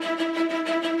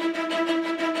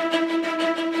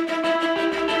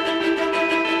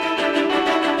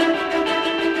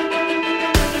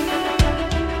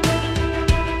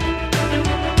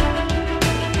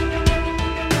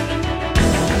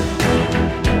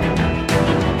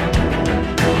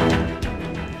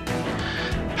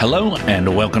Hello,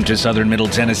 and welcome to Southern Middle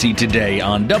Tennessee Today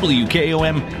on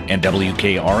WKOM and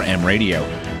WKRM Radio,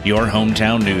 your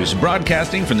hometown news,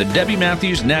 broadcasting from the Debbie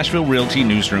Matthews Nashville Realty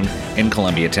Newsroom in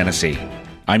Columbia, Tennessee.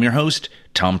 I'm your host,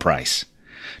 Tom Price.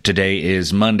 Today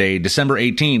is Monday, December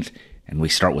 18th, and we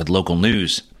start with local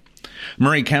news.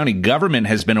 Maury County government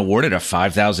has been awarded a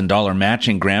 $5,000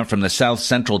 matching grant from the South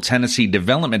Central Tennessee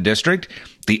Development District.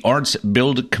 The Arts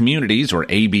Build Communities, or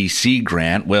ABC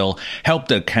grant, will help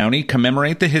the county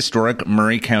commemorate the historic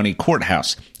Maury County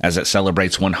Courthouse as it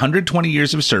celebrates 120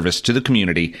 years of service to the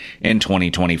community in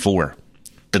 2024.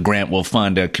 The grant will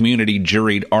fund a community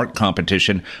juried art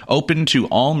competition open to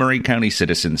all Maury County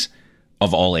citizens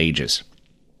of all ages.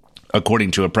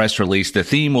 According to a press release, the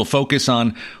theme will focus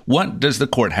on what does the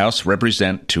courthouse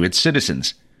represent to its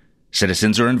citizens.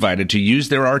 Citizens are invited to use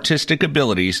their artistic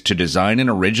abilities to design an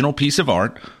original piece of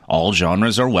art, all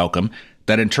genres are welcome,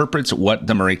 that interprets what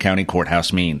the Maury County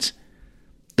Courthouse means.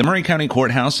 The Maury County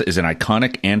Courthouse is an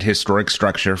iconic and historic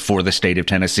structure for the state of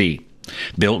Tennessee.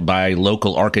 Built by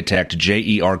local architect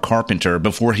J.E.R. Carpenter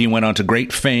before he went on to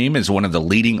great fame as one of the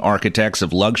leading architects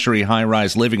of luxury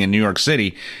high-rise living in New York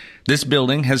City, this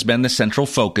building has been the central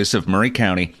focus of Maury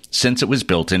County since it was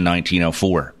built in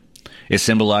 1904. It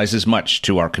symbolizes much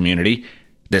to our community.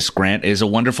 This grant is a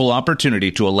wonderful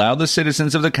opportunity to allow the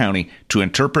citizens of the county to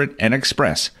interpret and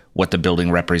express what the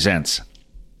building represents.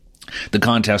 The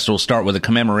contest will start with a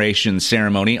commemoration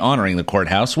ceremony honoring the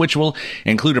courthouse, which will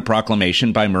include a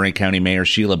proclamation by Maury County Mayor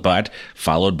Sheila Butt,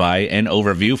 followed by an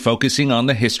overview focusing on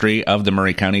the history of the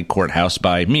Maury County Courthouse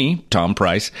by me, Tom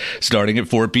Price, starting at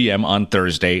 4 p.m. on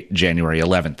Thursday, January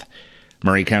 11th.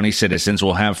 Maury County citizens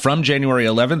will have from January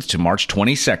 11th to March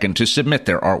 22nd to submit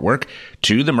their artwork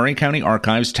to the Maury County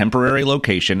Archives temporary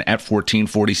location at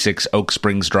 1446 Oak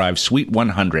Springs Drive, Suite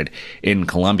 100 in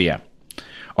Columbia.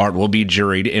 Art will be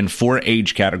juried in 4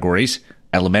 age categories: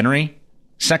 elementary,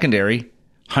 secondary,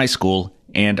 high school,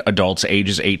 and adults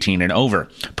ages 18 and over.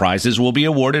 Prizes will be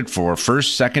awarded for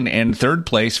first, second, and third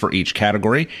place for each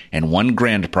category, and one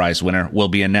grand prize winner will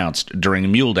be announced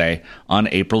during Mule Day on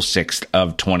April 6th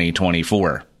of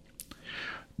 2024.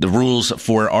 The rules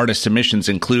for artist submissions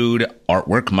include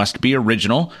artwork must be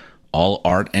original. All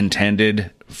art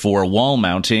intended for wall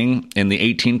mounting in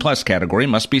the 18-plus category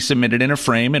must be submitted in a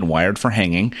frame and wired for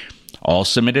hanging. All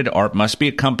submitted art must be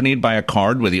accompanied by a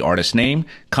card with the artist's name,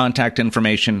 contact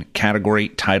information, category,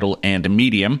 title, and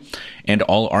medium, and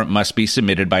all art must be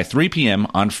submitted by 3 p.m.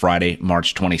 on Friday,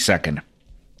 March 22nd.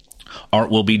 Art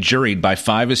will be juried by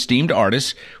 5 esteemed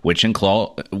artists, which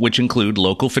include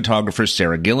local photographers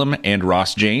Sarah Gillum and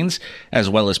Ross Janes, as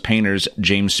well as painters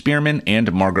James Spearman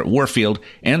and Margaret Warfield,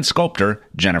 and sculptor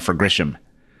Jennifer Grisham.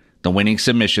 The winning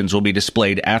submissions will be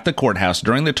displayed at the courthouse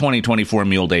during the 2024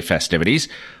 Mule Day festivities.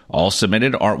 All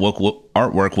submitted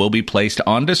artwork will be placed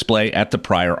on display at the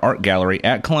Pryor Art Gallery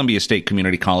at Columbia State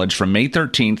Community College from May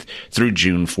 13th through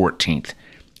June 14th.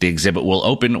 The exhibit will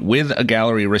open with a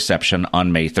gallery reception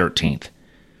on May 13th.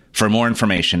 For more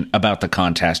information about the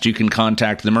contest, you can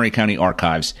contact the Maury County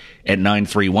Archives at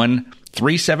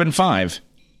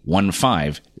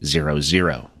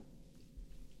 931-375-1500.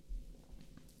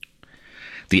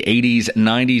 The 80s,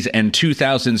 90s, and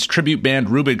 2000s tribute band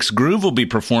Rubik's Groove will be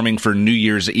performing for New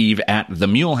Year's Eve at the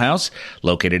Mule House,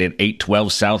 located at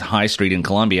 812 South High Street in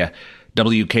Columbia.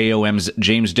 WKOM's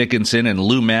James Dickinson and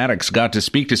Lou Maddox got to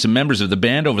speak to some members of the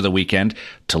band over the weekend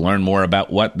to learn more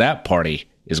about what that party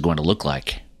is going to look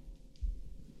like.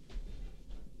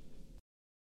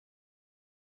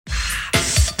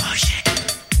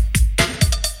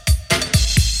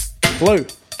 Lou,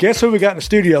 guess who we got in the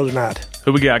studio tonight?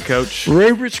 Who we got, Coach?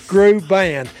 Rubik's Groove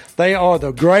Band. They are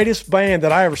the greatest band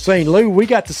that I ever seen. Lou, we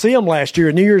got to see them last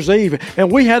year, New Year's Eve,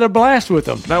 and we had a blast with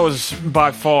them. That was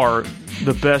by far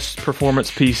the best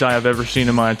performance piece I have ever seen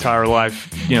in my entire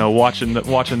life. You know, watching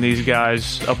these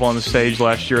guys up on the stage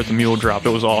last year at the Mule Drop, it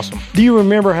was awesome. Do you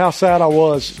remember how sad I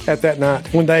was at that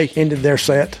night when they ended their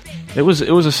set? It was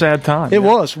a sad time. It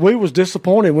was. We was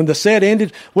disappointed. When the set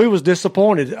ended, we was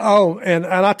disappointed. Oh, and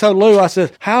I told Lou, I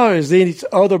said, how is these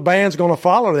other bands going to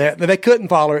follow that? They couldn't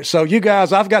follow it. So you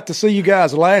guys, I've got to see you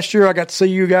guys last year. I got to see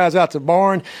you guys out to the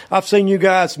barn. I've seen you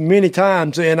guys many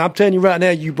times, and I'm telling you right now,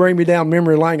 you bring me down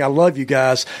memory lane. I love you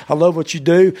guys. I love what you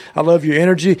do. I love your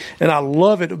energy, and I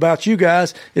love it about you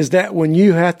guys is that when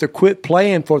you have to quit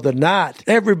playing for the night,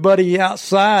 everybody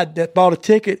outside that bought a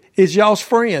ticket is y'all's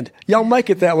friend. Y'all make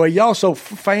it that way. Y'all so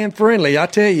fan-friendly, I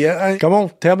tell you. Come on,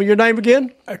 tell me your name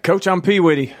again. Coach, I'm P.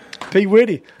 Whitty. P.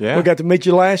 Whitty. Yeah. We got to meet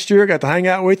you last year, got to hang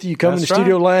out with you. You come in the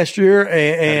studio last year.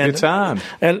 And had a good time.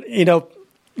 And, you know,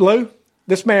 Lou,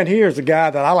 this man here is the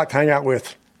guy that I like to hang out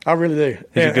with. I really do.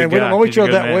 He's a And, good and we don't guy. know He's each a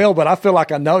other good that man. well, but I feel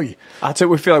like I know you. I'd say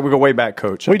we feel like we go way back,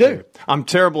 Coach. We do. I'm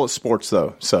terrible at sports,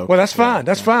 though. So Well, that's fine.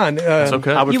 That's fine. It's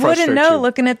okay. I would You wouldn't frustrate know you.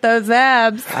 looking at those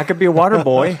abs. I could be a water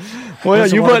boy. Well,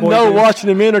 What's you the water wouldn't boy know do? watching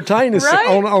him entertain us Right?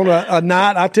 on a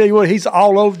night. I tell you what, he's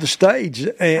all over the stage.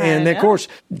 And of know. course,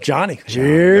 Johnny.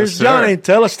 Here's Yes, sir. Johnny.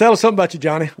 Tell us something about you,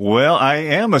 Johnny. Well, I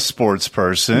am a sports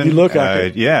person. You look like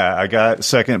it. Yeah, I got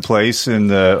second place in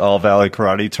the All Valley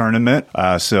Karate Tournament,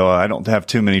 so I don't have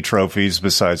too many trophies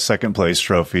besides second place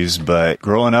trophies. But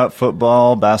growing up,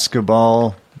 football,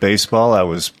 basketball, baseball, I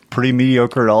was pretty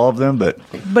mediocre at all of them. But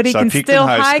But he so I can peaked in still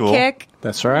high high school. kick.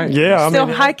 That's right. Yeah, I Still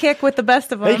mean, high kick with the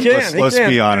best of them. He can. Let's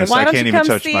be honest. Why I don't can't you even come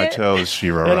touch see my it? toes,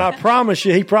 Shira. And I promise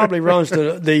you, he probably runs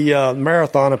the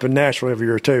marathon up in Nashville every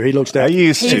year too. He looks I that.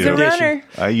 used He's to. a runner.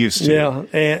 I used to.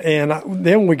 Yeah,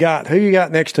 then we got who you got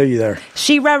next to you there?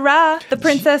 She-ra-ra, the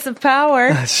princess of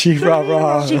power. She rah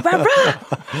rah. She-ra-ra.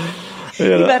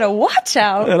 You better watch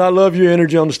out. And I love your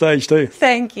energy on the stage too.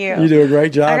 Thank you. You do a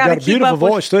great job. I gotta Got a keep beautiful up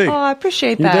with- voice too. Oh, I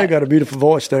appreciate You that. do got a beautiful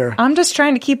voice there. I'm just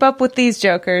trying to keep up with these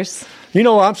jokers. You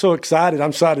know, I'm so excited. I'm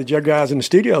excited you guys in the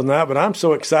studio tonight, but I'm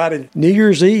so excited. New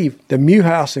Year's Eve, the Mew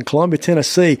House in Columbia,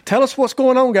 Tennessee. Tell us what's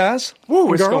going on, guys.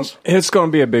 Woo, girls. it's going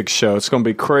to be a big show. It's going to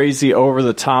be crazy, over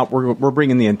the top. We're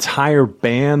bringing the entire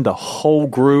band, the whole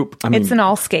group. I mean, It's an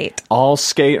all skate. all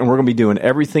skate, and we're going to be doing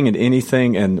everything and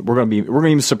anything, and we're going to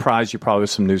even surprise you probably with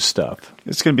some new stuff.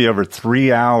 It's going to be over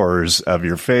 3 hours of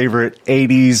your favorite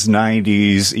 80s,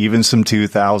 90s, even some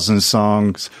 2000s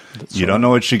songs. You don't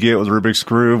know what you get with Rubik's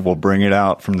Groove. We'll bring it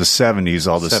out from the 70s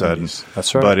all of a sudden. 70s.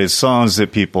 That's right. But it's songs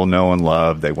that people know and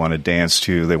love. They want to dance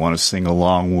to. They want to sing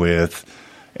along with.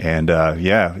 And,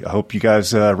 I hope you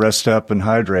guys rest up and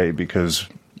hydrate because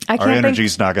I our can't think-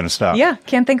 energy's not going to stop. Yeah,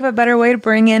 can't think of a better way to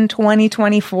bring in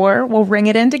 2024. We'll ring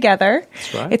it in together.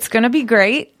 That's right. It's going to be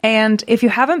great. And if you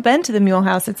haven't been to the Mule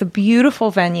House, it's a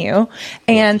beautiful venue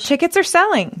and tickets are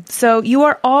selling. So you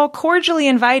are all cordially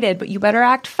invited, but you better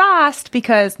act fast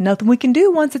because nothing we can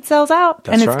do once it sells out.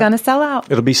 That's and it's right. going to sell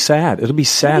out. It'll be sad. It'll be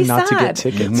sad It'll be not to get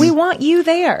sad. tickets. We want you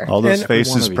there. All those And-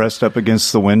 faces Every one of you. pressed up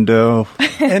against the window.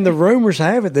 And the rumors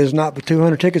have it there's not but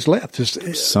 200 tickets left. Just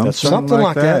something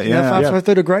like that. Yeah. I've heard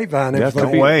through the grapevine. Yeah, everything.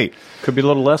 could be- Wait. Could be a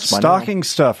little less. by now. Stocking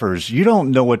stuffers. You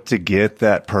don't know what to get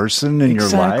that person in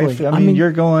Exactly. your life. I mean,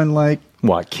 you're going like,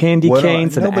 What, candy what,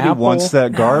 canes and nobody apple? wants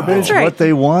that garbage. That's right. What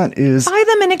they want is Buy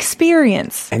them an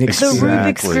experience. An The experience.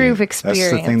 Rubik's Groove experience.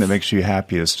 That's the thing that makes you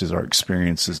happiest is our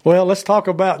experiences. Well, let's talk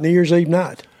about New Year's Eve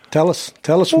night. Tell us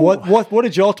what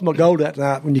is your ultimate goal that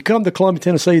night when you come to Columbia,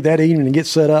 Tennessee that evening and get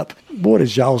set up? What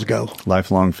is y'all's goal?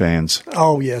 Lifelong fans.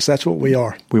 Oh yes, that's what we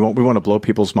are. We want to blow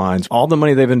people's minds. All the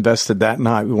money they've invested that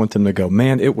night, we want them to go,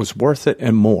 man, it was worth it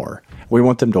and more. We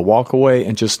want them to walk away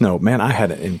and just know, man, I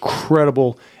had an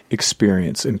incredible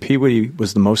experience. And Peewee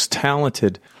was the most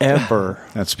talented ever.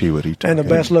 That's Peewee. And the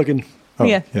best looking.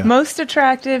 yeah. Most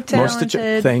attractive,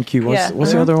 talented. Thank you. What's Yeah.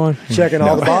 the other one? Checking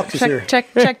all the boxes here. Check.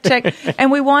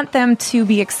 And we want them to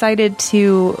be excited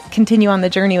to continue on the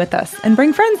journey with us and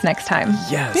bring friends next time.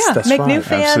 Yes, Yeah. that's Make right. new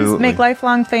fans, Absolutely. make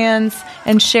lifelong fans,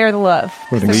 and share the love.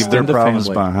 We're gonna Leave their extend the problems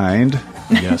family. behind.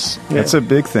 Yes. That's a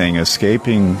big thing.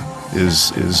 Escaping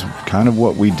is kind of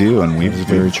what we do, and we've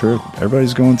very true.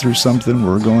 Everybody's going through something.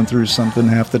 We're going through something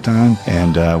half the time,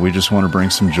 and we just want to bring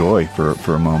some joy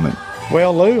for a moment.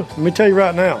 Well, Lou, let me tell you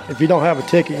right now, if you don't have a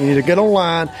ticket, you need to get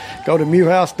online, go to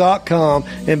mewhouse.com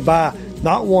and buy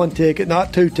not one ticket,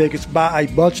 not two tickets, buy a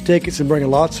bunch of tickets and bring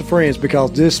lots of friends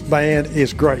because this band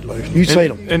is great, Lou. You've seen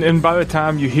them. And by the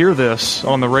time you hear this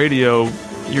on the radio,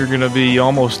 you're going to be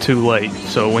almost too late.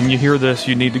 So when you hear this,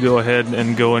 you need to go ahead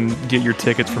and go and get your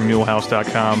tickets from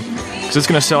mulehouse.com because it's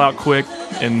going to sell out quick,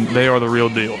 and they are the real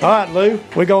deal. All right, Lou,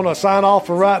 we're going to sign off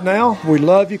for right now. We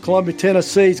love you. Columbia,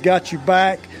 Tennessee's got you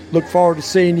back. Look forward to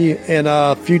seeing you in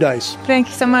a few days. Thank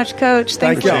you so much, Coach.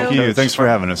 Thank Thanks, you. Lou. Thank you. Thanks for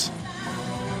having us.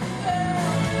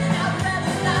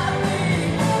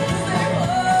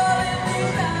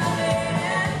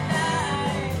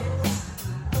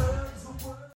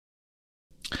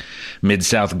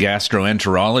 Mid-South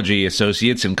Gastroenterology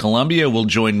Associates in Columbia will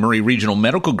join Murray Regional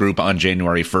Medical Group on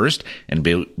January 1st and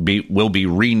will be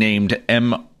renamed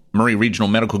Murray Regional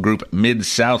Medical Group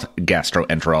Mid-South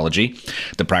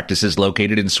Gastroenterology. The practice is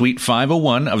located in Suite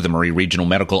 501 of the Murray Regional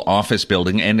Medical Office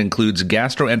Building and includes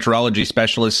gastroenterology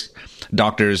specialists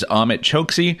Doctors Amit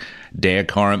Choksi,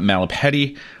 Dayakar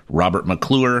Malapeti, Robert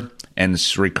McClure, and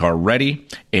Srikar Reddy,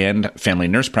 and family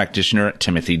nurse practitioner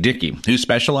Timothy Dickey, who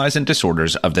specialize in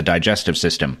disorders of the digestive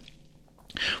system.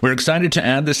 We're excited to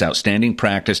add this outstanding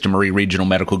practice to Murray Regional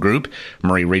Medical Group.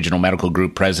 Murray Regional Medical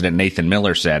Group President Nathan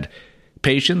Miller said,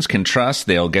 Patients can trust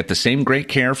they'll get the same great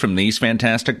care from these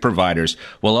fantastic providers,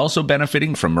 while also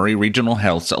benefiting from Murray Regional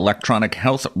Health's electronic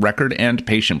health record and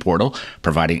patient portal,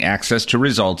 providing access to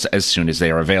results as soon as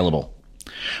they are available.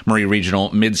 Murray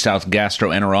Regional Mid-South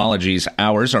Gastroenterology's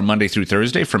hours are Monday through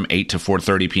Thursday from 8 to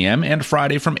 4:30 p.m. and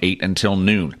Friday from 8 until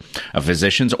noon. A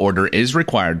physician's order is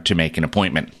required to make an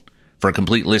appointment. For a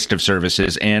complete list of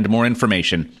services and more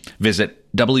information, visit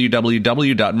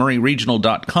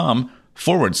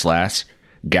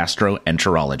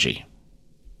www.murrayregional.com/gastroenterology.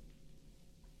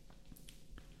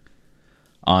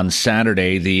 On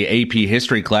Saturday, the AP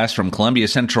History class from Columbia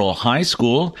Central High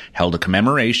School held a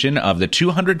commemoration of the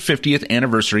 250th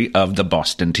anniversary of the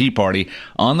Boston Tea Party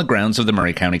on the grounds of the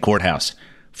Murray County Courthouse.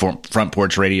 Front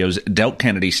Porch Radio's Delk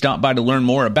Kennedy stopped by to learn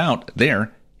more about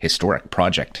their historic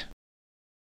project.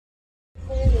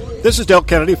 This is Delk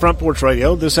Kennedy, Front Porch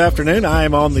Radio. This afternoon, I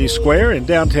am on the square in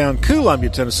downtown Columbia,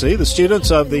 Tennessee. The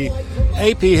students of the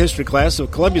AP History class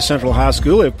of Columbia Central High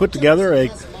School have put together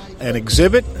an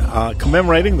exhibit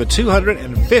commemorating the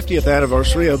 250th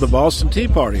anniversary of the Boston Tea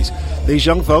Parties. These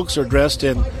young folks are dressed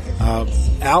in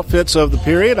outfits of the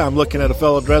period. I'm looking at a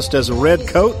fellow dressed as a red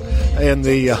coat in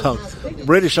the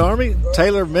British Army.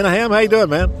 Taylor Minahan, how you doing,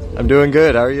 man? I'm doing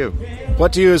good. How are you?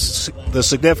 What to you is the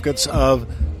significance of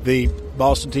the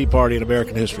Boston Tea Party in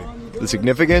American history? The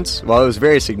significance? Well, it was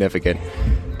very significant,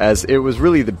 as it was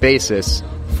really the basis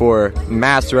for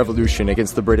mass revolution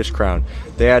against the British Crown.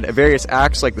 They had various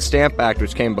acts like the Stamp Act,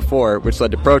 which came before, which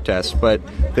led to protests, but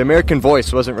the American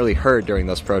voice wasn't really heard during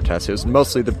those protests. It was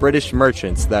mostly the British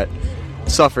merchants that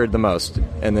suffered the most,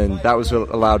 and then that was what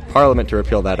allowed Parliament to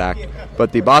repeal that act.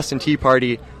 But the Boston Tea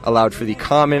Party allowed for the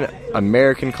common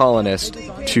American colonist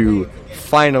to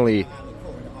finally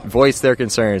voice their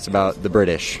concerns about the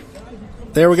British.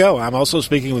 There we go. I'm also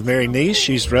speaking with Mary Neese.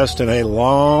 She's dressed in a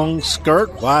long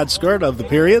skirt, wide skirt of the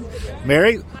period.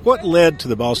 Mary, what led to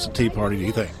the Boston Tea Party, do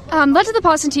you think? Led to the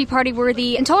Boston Tea Party were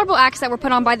the intolerable acts that were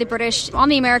put on by the British on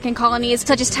the American colonies,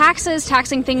 such as taxes,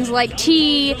 taxing things like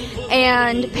tea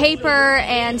and paper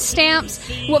and stamps.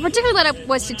 What particularly led up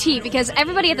was to tea, because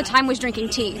everybody at the time was drinking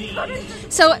tea.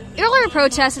 So earlier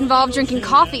protests involved drinking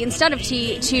coffee instead of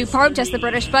tea to protest the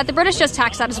British, but the British just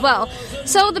taxed that as well.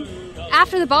 So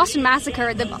after the Boston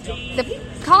Massacre, the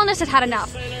colonists had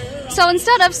enough. So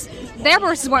instead of their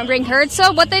voices weren't being heard,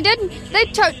 so what they did, they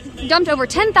dumped over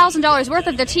 $10,000 worth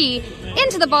of the tea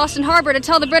into the Boston Harbor to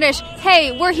tell the British,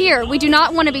 hey, we're here. We do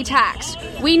not want to be taxed.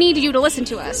 We need you to listen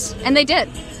to us. And they did.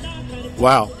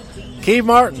 Wow. Keeve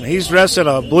Martin, he's dressed in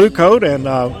a blue coat and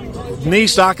knee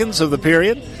stockings of the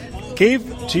period.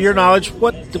 Keeve, to your knowledge,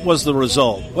 what was the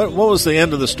result? What was the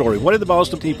end of the story? What did the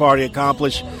Boston Tea Party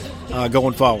accomplish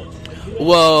going forward?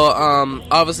 Well,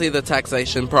 obviously the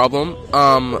taxation problem,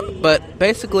 but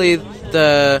basically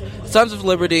the Sons of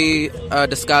Liberty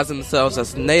disguised themselves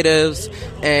as natives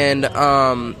and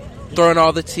throwing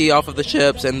all the tea off of the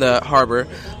ships in the harbor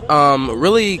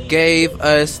really gave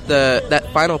us that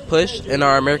final push in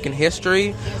our American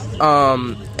history.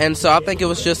 And so I think it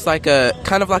was just like a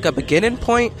kind of like a beginning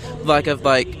point, like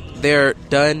they're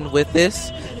done with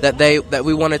this, that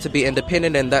we wanted to be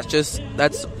independent, and that's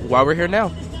why we're here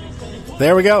now.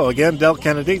 There we go. Again, Delk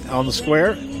Kennedy on the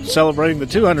square, celebrating the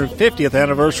 250th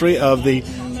anniversary of the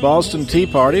Boston Tea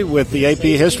Party with the AP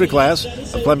History class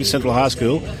of Columbia Central High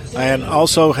School. And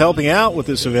also helping out with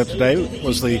this event today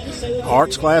was the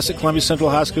Arts class at Columbia Central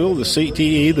High School, the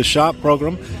CTE, the SHOP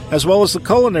program, as well as the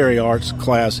Culinary Arts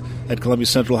class at Columbia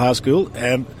Central High School.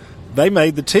 And they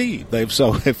made the tea.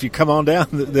 So if you come on down,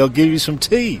 they'll give you some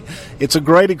tea. It's a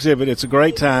great exhibit. It's a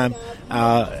great time.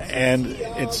 And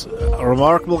it's a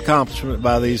remarkable accomplishment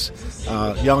by these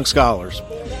young scholars.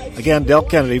 Again, Delk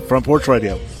Kennedy, Front Porch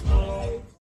Radio.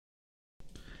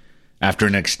 After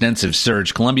an extensive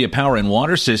search, Columbia Power and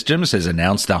Water Systems has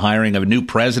announced the hiring of a new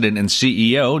president and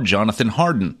CEO, Jonathan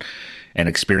Harden. An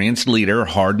experienced leader,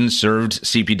 Harden served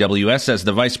CPWS as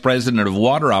the Vice President of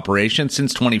Water Operations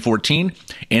since 2014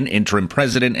 and interim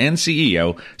President and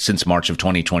CEO since March of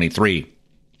 2023.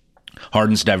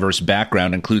 Harden's diverse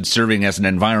background includes serving as an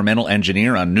environmental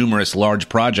engineer on numerous large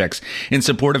projects in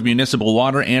support of municipal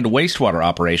water and wastewater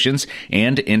operations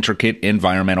and intricate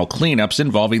environmental cleanups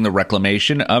involving the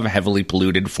reclamation of heavily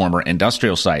polluted former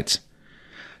industrial sites.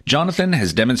 Jonathan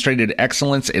has demonstrated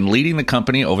excellence in leading the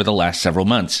company over the last several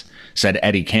months, said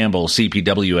Eddie Campbell,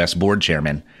 CPWS board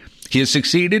chairman. He has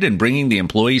succeeded in bringing the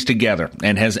employees together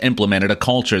and has implemented a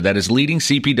culture that is leading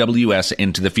CPWS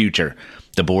into the future.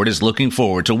 The board is looking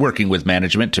forward to working with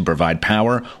management to provide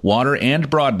power, water, and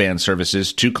broadband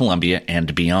services to Columbia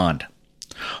and beyond.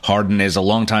 Hardin is a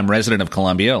longtime resident of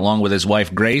Columbia, along with his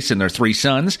wife Grace and their 3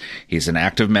 sons. He's an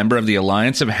active member of the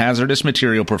Alliance of Hazardous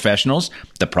Material Professionals,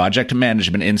 the Project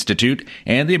Management Institute,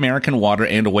 and the American Water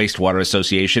and Wastewater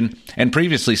Association, and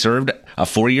previously served a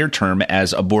 4-year term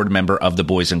as a board member of the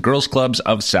Boys and Girls Clubs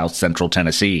of South Central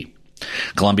Tennessee.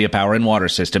 Columbia Power and Water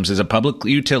Systems is a public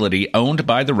utility owned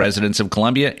by the residents of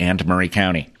Columbia and Murray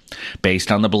County.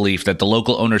 Based on the belief that the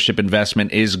local ownership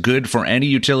investment is good for any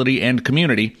utility and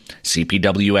community,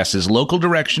 CPWS's local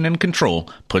direction and control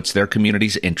puts their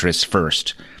community's interests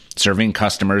first. Serving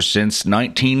customers since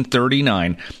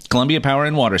 1939, Columbia Power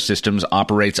and Water Systems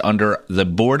operates under the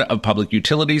Board of Public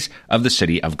Utilities of the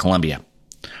City of Columbia.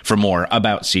 For more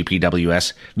about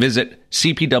CPWS, visit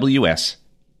cpws.com.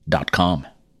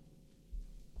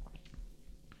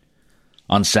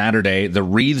 On Saturday, the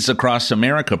Wreaths Across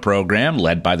America program,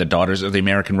 led by the Daughters of the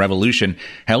American Revolution,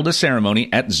 held a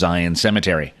ceremony at Zion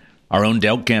Cemetery. Our own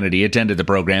Delk Kennedy attended the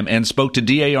program and spoke to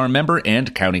DAR member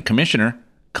and County Commissioner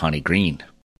Connie Green.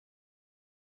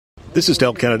 This is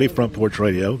Delk Kennedy, Front Porch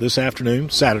Radio. This afternoon,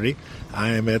 Saturday, I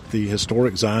am at the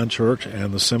historic Zion Church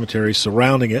and the cemetery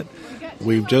surrounding it.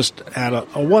 We've just had a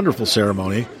wonderful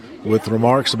ceremony with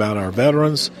remarks about our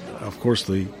veterans, of course,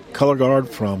 the color guard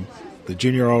from the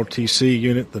Junior ROTC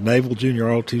unit, the Naval Junior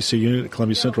ROTC unit at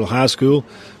Columbia Central High School,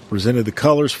 presented the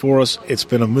colors for us. It's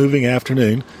been a moving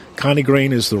afternoon. Connie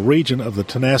Green is the regent of the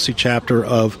Tanasi chapter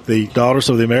of the Daughters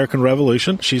of the American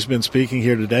Revolution. She's been speaking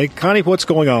here today. Connie, what's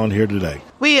going on here today?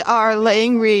 We are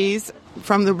laying wreaths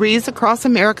from the Wreaths Across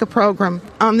America program.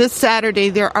 On this Saturday,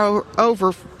 there are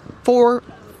over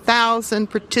 4,000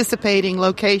 participating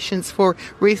locations for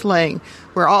wreath laying.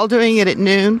 We're all doing it at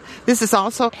noon. This is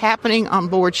also happening on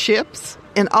board ships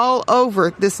and all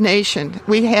over this nation.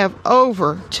 We have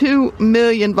over 2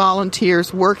 million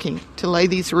volunteers working to lay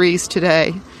these wreaths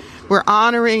today. We're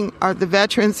honoring the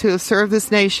veterans who have served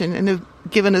this nation and have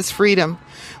given us freedom.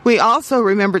 We also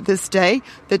remembered this day,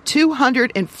 the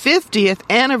 250th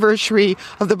anniversary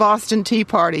of the Boston Tea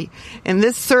Party, and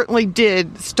this certainly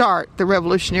did start the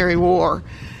Revolutionary War.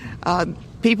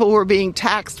 People were being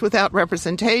taxed without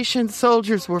representation.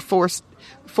 Soldiers were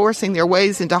forcing their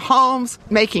ways into homes,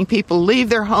 making people leave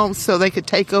their homes so they could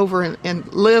take over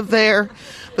and live there.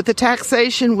 But the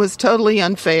taxation was totally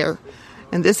unfair.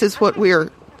 And this is what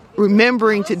we're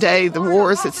remembering today, the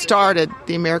wars that started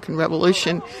the American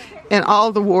Revolution and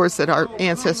all the wars that our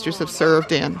ancestors have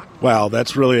served in. Wow,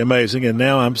 that's really amazing. And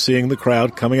now I'm seeing the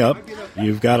crowd coming up.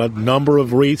 You've got a number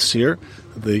of wreaths here.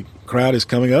 The crowd is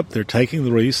coming up. They're taking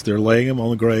the wreaths. They're laying them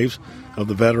on the graves of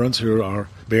the veterans who are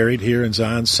buried here in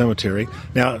Zion Cemetery.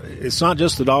 Now, it's not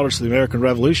just the Daughters of the American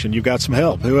Revolution. You've got some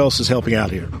help. Who else is helping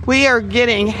out here? We are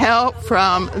getting help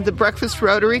from the Breakfast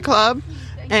Rotary Club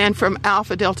and from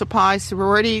Alpha Delta Pi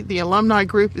Sorority. The alumni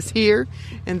group is here,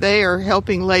 and they are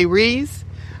helping lay wreaths.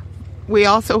 We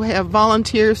also have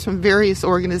volunteers from various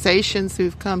organizations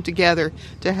who've come together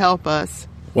to help us.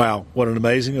 Wow, what an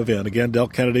amazing event. Again,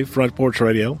 Delk Kennedy, Front Porch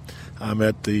Radio. I'm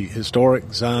at the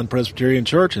historic Zion Presbyterian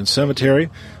Church and Cemetery,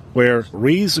 where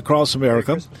Wreaths Across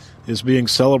America is being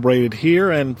celebrated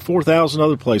here and 4,000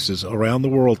 other places around the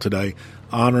world today,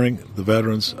 honoring the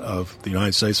veterans of the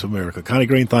United States of America. Connie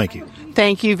Green, thank you.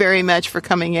 Thank you very much for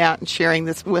coming out and sharing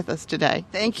this with us today.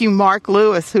 Thank you, Mark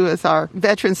Lewis, who is our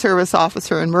Veteran Service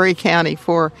Officer in Murray County,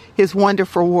 for his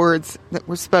wonderful words that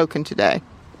were spoken today.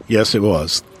 Yes, it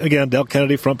was. Again, Delk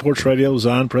Kennedy, Front Porch Radio,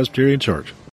 Zion Presbyterian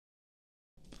Church.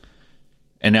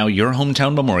 And now your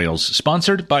hometown memorials,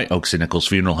 sponsored by Oaks and Nichols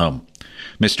Funeral Home.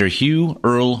 Mr. Hugh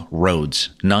Earl Rhodes,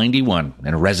 91,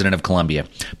 and a resident of Columbia,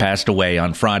 passed away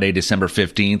on Friday, December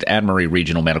 15th at Murray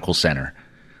Regional Medical Center.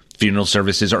 Funeral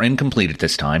services are incomplete at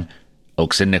this time.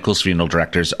 Oaks and Nichols funeral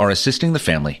directors are assisting the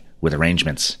family with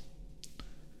arrangements.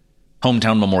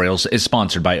 Hometown Memorials is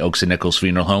sponsored by Oaks and Nichols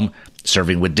Funeral Home,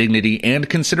 serving with dignity and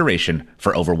consideration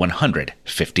for over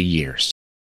 150 years.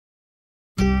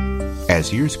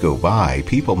 As years go by,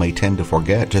 people may tend to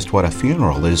forget just what a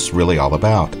funeral is really all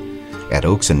about. At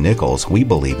Oaks and Nichols, we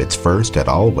believe it's first and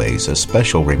always a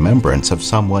special remembrance of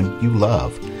someone you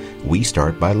love. We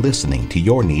start by listening to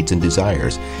your needs and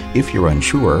desires. If you're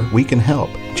unsure, we can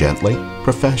help, gently,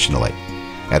 professionally.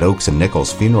 At Oaks and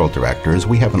Nichols Funeral Directors,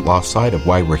 we haven't lost sight of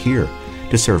why we're here,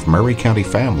 to serve Murray County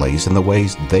families in the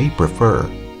ways they prefer,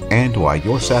 and why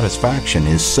your satisfaction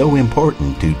is so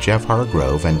important to Jeff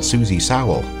Hargrove and Susie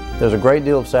Sowell. There's a great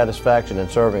deal of satisfaction in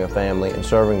serving a family and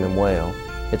serving them well.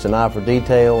 It's an eye for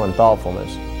detail and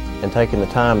thoughtfulness, and taking the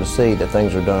time to see that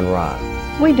things are done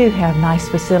right. We do have nice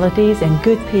facilities and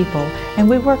good people, and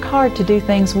we work hard to do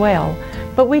things well,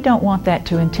 but we don't want that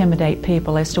to intimidate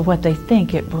people as to what they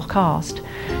think it will cost.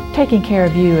 Taking care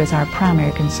of you is our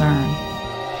primary concern.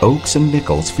 Oaks and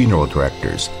Nichols Funeral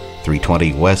Directors,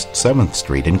 320 West 7th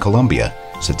Street in Columbia.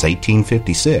 Since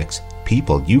 1856,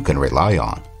 people you can rely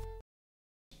on.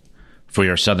 For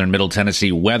your southern Middle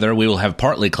Tennessee weather, we will have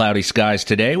partly cloudy skies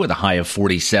today with a high of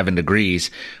 47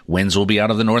 degrees. Winds will be out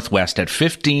of the northwest at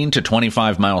 15 to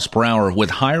 25 miles per hour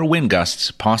with higher wind gusts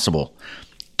possible.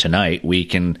 Tonight, we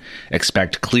can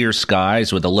expect clear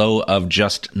skies with a low of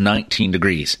just 19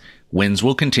 degrees. Winds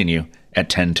will continue at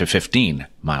 10 to 15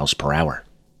 miles per hour.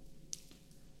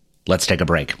 Let's take a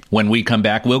break. When we come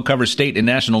back, we'll cover state and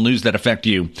national news that affect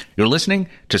you. You're listening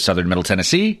to Southern Middle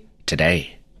Tennessee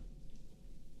Today.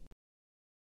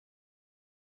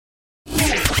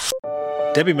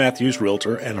 Debbie Matthews,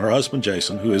 realtor, and her husband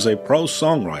Jason, who is a prose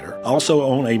songwriter, also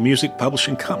own a music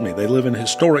publishing company. They live in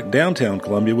historic downtown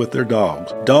Columbia with their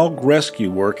dogs. Dog rescue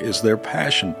work is their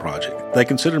passion project. They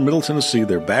consider Middle Tennessee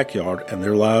their backyard, and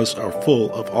their lives are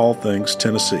full of all things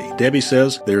Tennessee. Debbie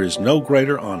says there is no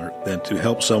greater honor than to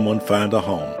help someone find a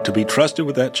home. To be trusted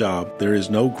with that job, there is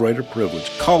no greater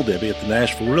privilege. Call Debbie at the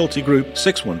Nashville Realty Group,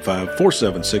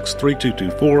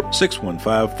 615-476-3224,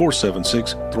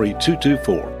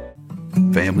 615-476-3224.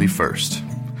 Family first.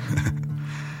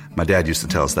 My dad used to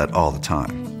tell us that all the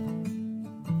time.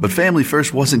 But family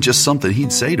first wasn't just something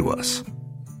he'd say to us.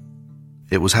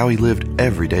 It was how he lived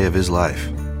every day of his life.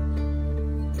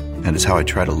 And it's how I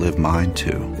try to live mine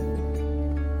too.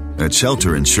 At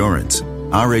Shelter Insurance,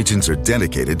 our agents are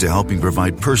dedicated to helping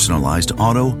provide personalized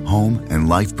auto, home, and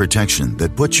life protection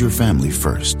that puts your family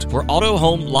first. For auto,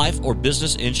 home, life, or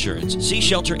business insurance, see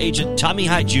Shelter Agent Tommy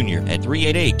Hyde Jr. at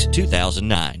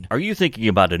 388-2009. Are you thinking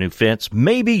about a new fence?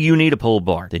 Maybe you need a pole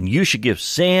barn. Then you should give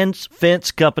Sands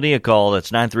Fence Company a call.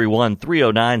 That's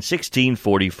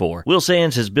 931-309-1644. Will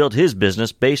Sands has built his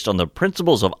business based on the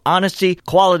principles of honesty,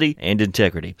 quality, and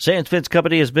integrity. Sands Fence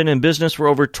Company has been in business for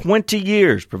over 20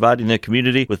 years, providing the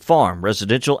community with farm,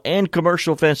 residential, and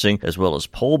commercial fencing, as well as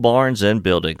pole barns and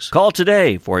buildings. Call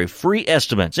today for a free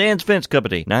estimate. Sands Fence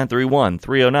Company,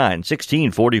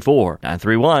 931-309-1644.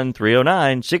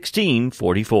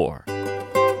 931-309-1644.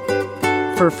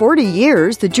 For 40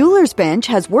 years, the Jewelers Bench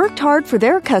has worked hard for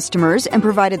their customers and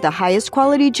provided the highest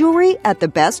quality jewelry at the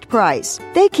best price.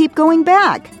 They keep going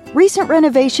back. Recent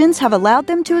renovations have allowed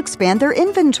them to expand their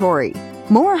inventory.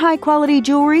 More high-quality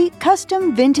jewelry,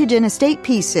 custom vintage and estate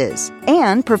pieces,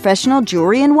 and professional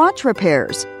jewelry and watch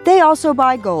repairs. They also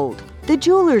buy gold. The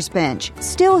Jewelers Bench.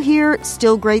 Still here,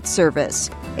 still great service.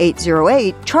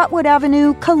 808 Trotwood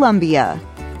Avenue, Columbia.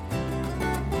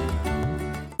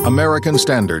 American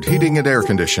Standard Heating and Air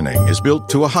Conditioning is built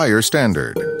to a higher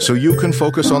standard, so you can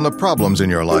focus on the problems in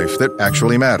your life that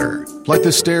actually matter, like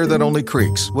the stair that only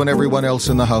creaks when everyone else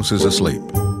in the house is asleep.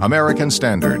 American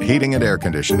Standard Heating and Air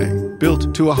Conditioning,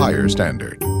 built to a higher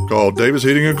standard. Call Davis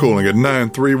Heating and Cooling at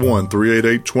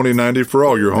 931-388-2090 for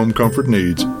all your home comfort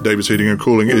needs. Davis Heating and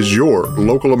Cooling is your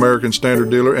local American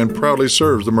Standard dealer and proudly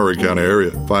serves the Murray County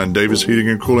area. Find Davis Heating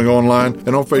and Cooling online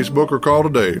and on Facebook or call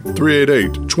today,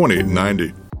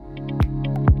 388-2090.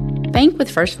 Bank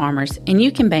with First Farmers, and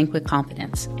you can bank with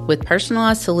confidence. With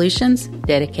personalized solutions,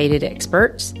 dedicated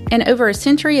experts, and over a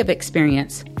century of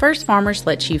experience, First Farmers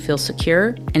lets you feel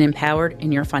secure and empowered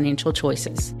in your financial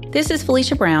choices. This is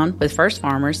Felicia Brown with First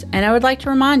Farmers, and I would like to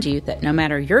remind you that no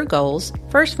matter your goals,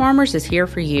 First Farmers is here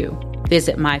for you.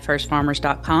 Visit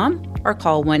myfirstfarmers.com or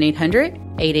call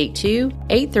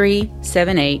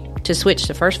 1-800-882-8378 to switch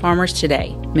to First Farmers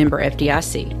today. Member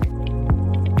FDIC.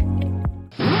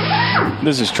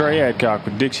 This is Trey Adcock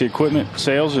with Dixie Equipment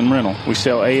Sales and Rental. We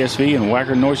sell ASV and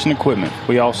Wacker Neuson equipment.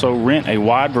 We also rent a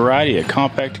wide variety of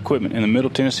compact equipment in the Middle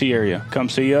Tennessee area. Come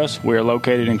see us. We are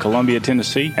located in Columbia,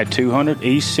 Tennessee at 200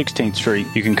 East 16th Street.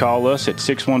 You can call us at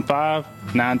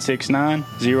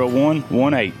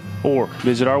 615-969-0118 or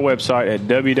visit our website at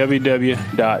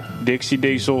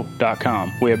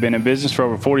www.dixiediesel.com. We have been in business for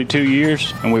over 42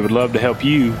 years, and we would love to help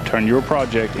you turn your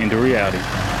project into reality.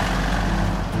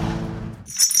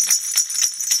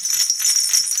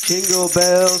 Jingle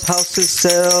bells, houses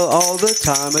sell all the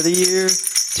time of the year.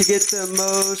 To get the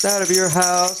most out of your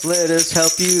house, let us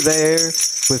help you there.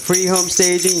 With free home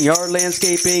staging, yard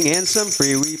landscaping, and some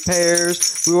free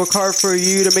repairs. We work hard for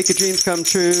you to make your dreams come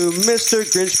true. Mr.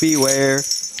 Grinch, beware.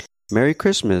 Merry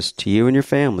Christmas to you and your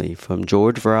family from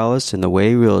George Viralis and The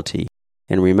Way Realty.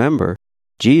 And remember,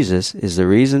 Jesus is the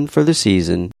reason for the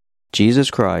season. Jesus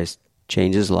Christ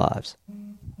changes lives.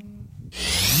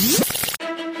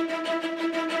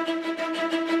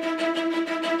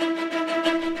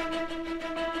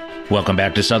 Welcome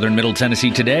back to Southern Middle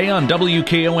Tennessee Today on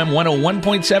WKOM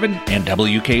 101.7 and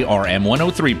WKRM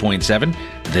 103.7.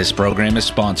 This program is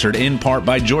sponsored in part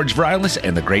by George Viralis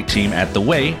and the great team at The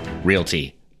Way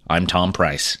Realty. I'm Tom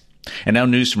Price. And now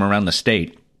news from around the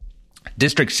state.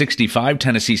 District 65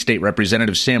 Tennessee State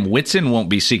Representative Sam Whitson won't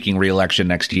be seeking re-election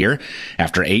next year.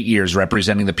 After 8 years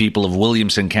representing the people of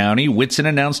Williamson County, Whitson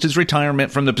announced his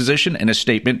retirement from the position in a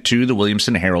statement to the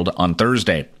Williamson Herald on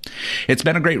Thursday. It's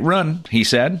been a great run, he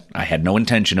said. I had no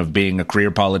intention of being a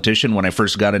career politician when I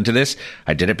first got into this.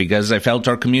 I did it because I felt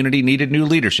our community needed new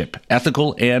leadership,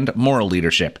 ethical and moral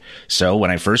leadership. So when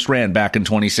I first ran back in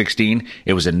 2016,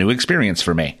 it was a new experience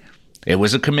for me. It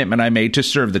was a commitment I made to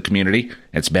serve the community.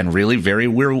 It's been really very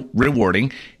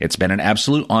rewarding. It's been an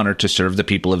absolute honor to serve the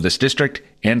people of this district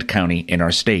and county in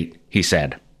our state, he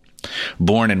said.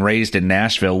 Born and raised in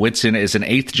Nashville, Whitson is an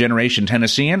eighth-generation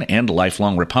Tennessean and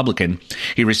lifelong Republican.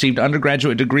 He received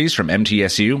undergraduate degrees from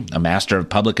MTSU, a Master of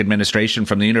Public Administration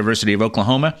from the University of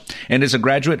Oklahoma, and is a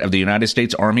graduate of the United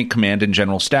States Army Command and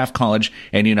General Staff College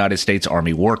and United States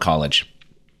Army War College.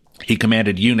 He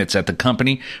commanded units at the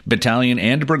company, battalion,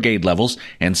 and brigade levels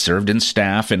and served in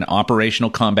staff and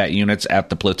operational combat units at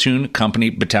the platoon,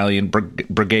 company, battalion,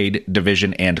 brigade,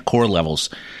 division, and corps levels.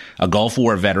 A Gulf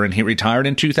War veteran, he retired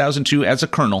in 2002 as a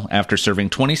colonel after serving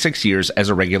 26 years as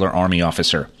a regular Army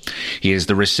officer. He is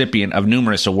the recipient of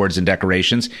numerous awards and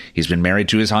decorations. He's been married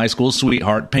to his high school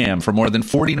sweetheart, Pam, for more than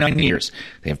 49 years.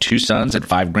 They have 2 sons and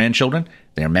 5 grandchildren.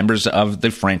 They are members of the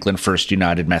Franklin First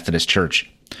United Methodist Church.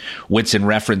 Whitson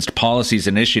referenced policies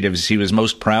and initiatives he was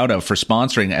most proud of for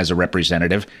sponsoring as a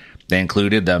representative. They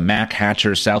included the Mac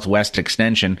Hatcher Southwest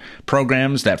Extension,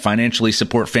 programs that financially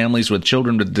support families with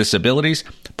children with disabilities,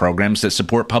 programs that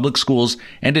support public schools,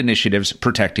 and initiatives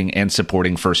protecting and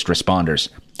supporting first responders.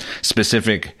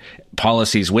 Specific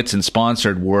policies Whitson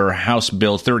sponsored were House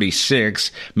Bill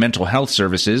 36, Mental Health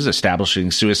Services,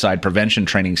 establishing suicide prevention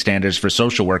training standards for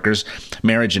social workers,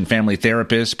 marriage and family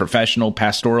therapists, professional,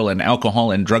 pastoral, and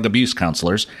alcohol and drug abuse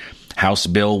counselors, House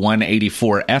Bill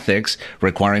 184, Ethics,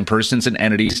 requiring persons and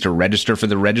entities to register for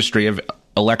the Registry of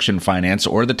Election Finance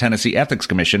or the Tennessee Ethics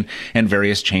Commission, and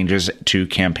various changes to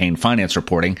campaign finance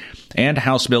reporting, and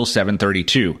House Bill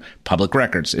 732, Public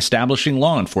Records, establishing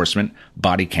law enforcement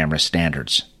body camera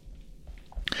standards.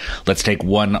 Let's take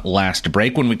one last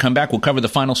break. When we come back, we'll cover the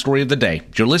final story of the day.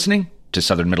 You're listening to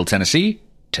Southern Middle Tennessee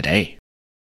Today.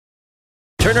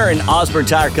 Turner and Osborne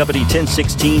Tire Company,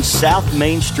 1016 South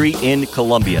Main Street in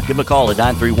Columbia. Give them a call at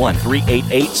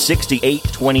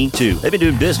 931-388-6822. They've been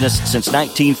doing business since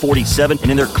 1947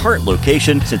 and in their current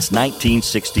location since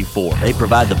 1964. They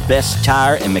provide the best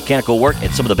tire and mechanical work at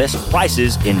some of the best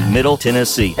prices in Middle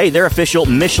Tennessee. Hey, they're official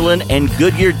Michelin and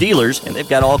Goodyear dealers, and they've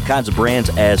got all kinds of brands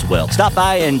as well. Stop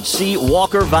by and see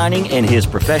Walker Vining and his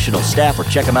professional staff, or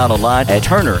check them out online at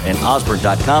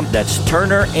turnerandosborne.com. That's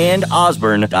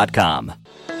turnerandosborne.com.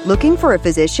 Looking for a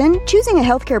physician? Choosing a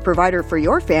healthcare provider for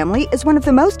your family is one of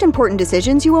the most important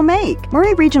decisions you will make.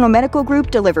 Murray Regional Medical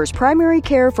Group delivers primary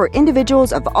care for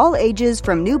individuals of all ages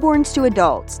from newborns to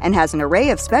adults and has an array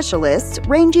of specialists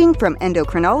ranging from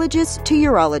endocrinologists to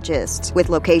urologists. With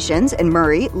locations in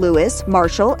Murray, Lewis,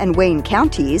 Marshall, and Wayne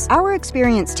counties, our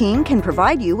experienced team can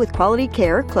provide you with quality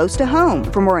care close to home.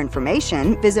 For more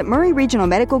information, visit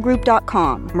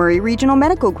murrayregionalmedicalgroup.com. Murray Regional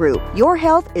Medical Group. Your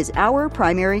health is our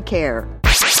primary care.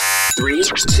 3,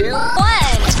 2, 1.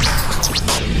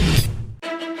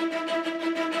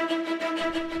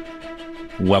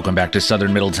 Welcome back to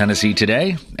Southern Middle Tennessee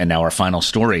Today, and now our final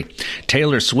story.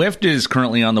 Taylor Swift is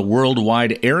currently on the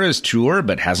Worldwide Eras Tour,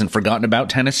 but hasn't forgotten about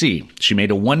Tennessee. She made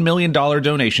a $1 million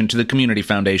donation to the Community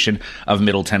Foundation of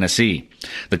Middle Tennessee.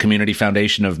 The Community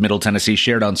Foundation of Middle Tennessee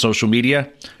shared on social media,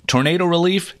 "Tornado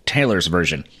relief, Taylor's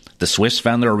version." The Swifts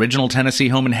found their original Tennessee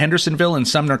home in Hendersonville in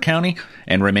Sumner County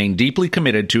and remain deeply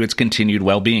committed to its continued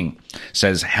well-being,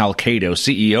 says Hal Cato,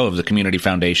 CEO of the Community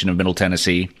Foundation of Middle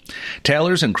Tennessee.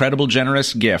 Taylor's incredible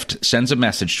generous gift sends a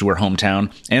message to her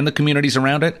hometown and the communities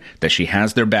around it that she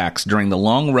has their backs during the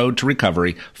long road to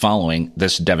recovery following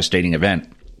this devastating event.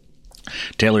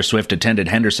 Taylor Swift attended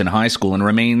Henderson High School and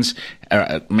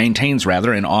maintains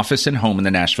an office and home in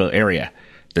the Nashville area.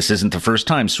 This isn't the first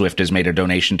time Swift has made a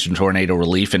donation to tornado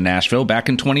relief in Nashville. Back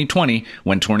in 2020,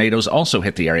 when tornadoes also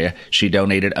hit the area, she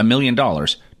donated $1 million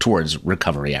towards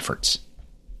recovery efforts.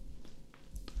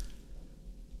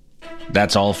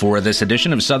 That's all for this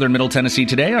edition of Southern Middle Tennessee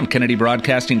Today on Kennedy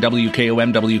Broadcasting,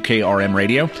 WKOM, WKRM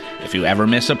Radio. If you ever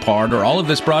miss a part or all of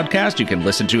this broadcast, you can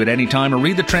listen to it anytime or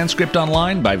read the transcript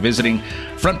online by visiting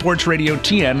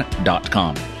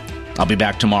frontporchradiotn.com. I'll be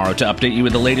back tomorrow to update you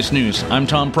with the latest news. I'm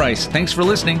Tom Price. Thanks for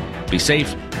listening. Be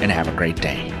safe and have a great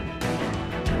day.